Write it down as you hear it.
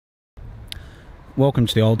Welcome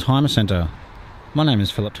to the Oldtimer Centre. My name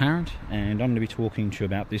is Philip Tarrant and I'm going to be talking to you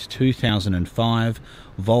about this 2005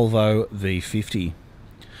 Volvo V50.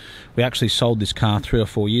 We actually sold this car 3 or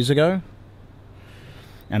 4 years ago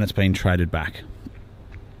and it's been traded back.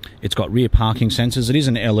 It's got rear parking sensors. It is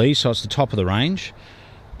an LE, so it's the top of the range.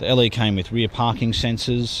 The LE came with rear parking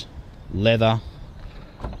sensors, leather,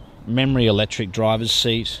 memory electric driver's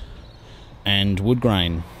seat and wood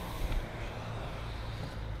grain.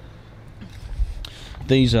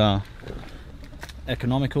 These are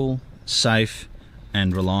economical, safe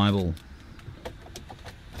and reliable.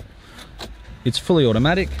 It's fully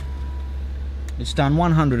automatic. It's done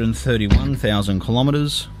 131,000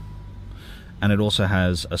 kilometres and it also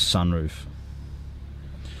has a sunroof.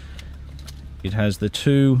 It has the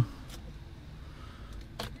 2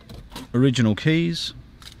 original keys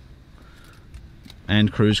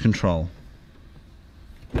and cruise control.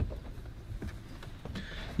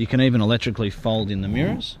 You can even electrically fold in the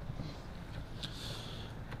mirrors.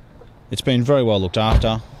 It's been very well looked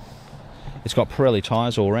after. It's got Pirelli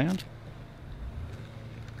tyres all round.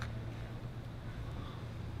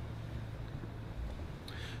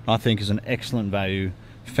 I think is an excellent value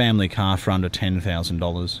family car for under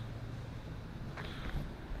 $10,000.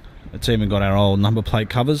 It's even got our old number plate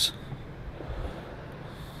covers.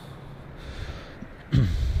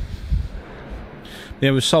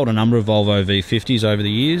 Yeah, we've sold a number of Volvo V50s over the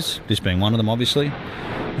years, this being one of them obviously.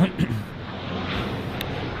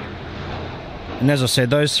 And as I said,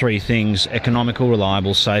 those 3 things, economical,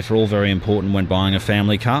 reliable, safe, are all very important when buying a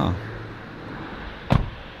family car.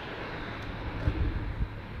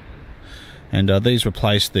 And these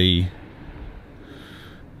replace the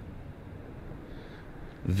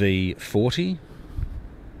V40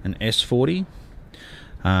 and S40,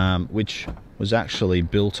 which was actually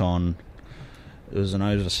built on, it was an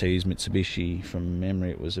overseas Mitsubishi. From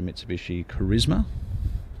memory it was a Mitsubishi Charisma.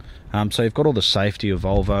 So you've got all the safety of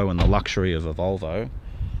Volvo and the luxury of a Volvo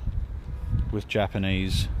with the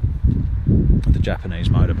Japanese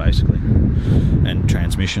motor basically and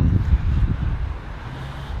transmission.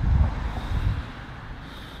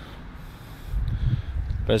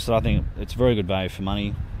 But I think it's very good value for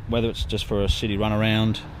money, whether it's just for a city run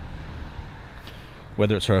around,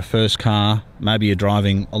 whether it's for a first car, maybe you're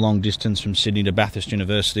driving a long distance from Sydney to Bathurst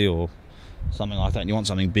University or something like that and you want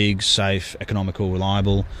something big, safe, economical,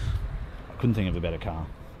 reliable. I couldn't think of a better car.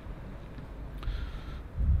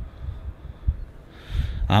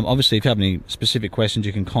 Obviously, if you have any specific questions,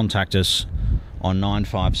 you can contact us on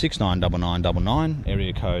 95699999,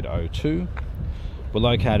 area code 02. We're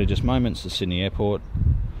located just moments to Sydney Airport.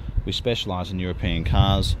 We specialise in European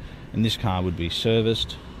cars, and this car would be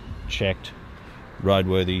serviced, checked,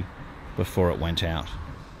 roadworthy before it went out.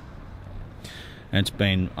 And it's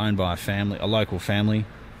been owned by a local family.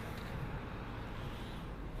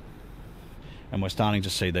 And we're starting to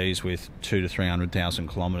see these with 200,000 to 300,000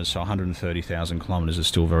 kilometres, so 130,000 kilometres is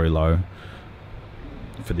still very low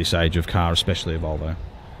for this age of car, especially a Volvo.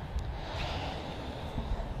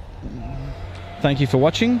 Thank you for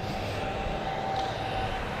watching.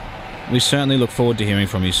 We certainly look forward to hearing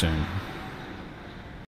from you soon.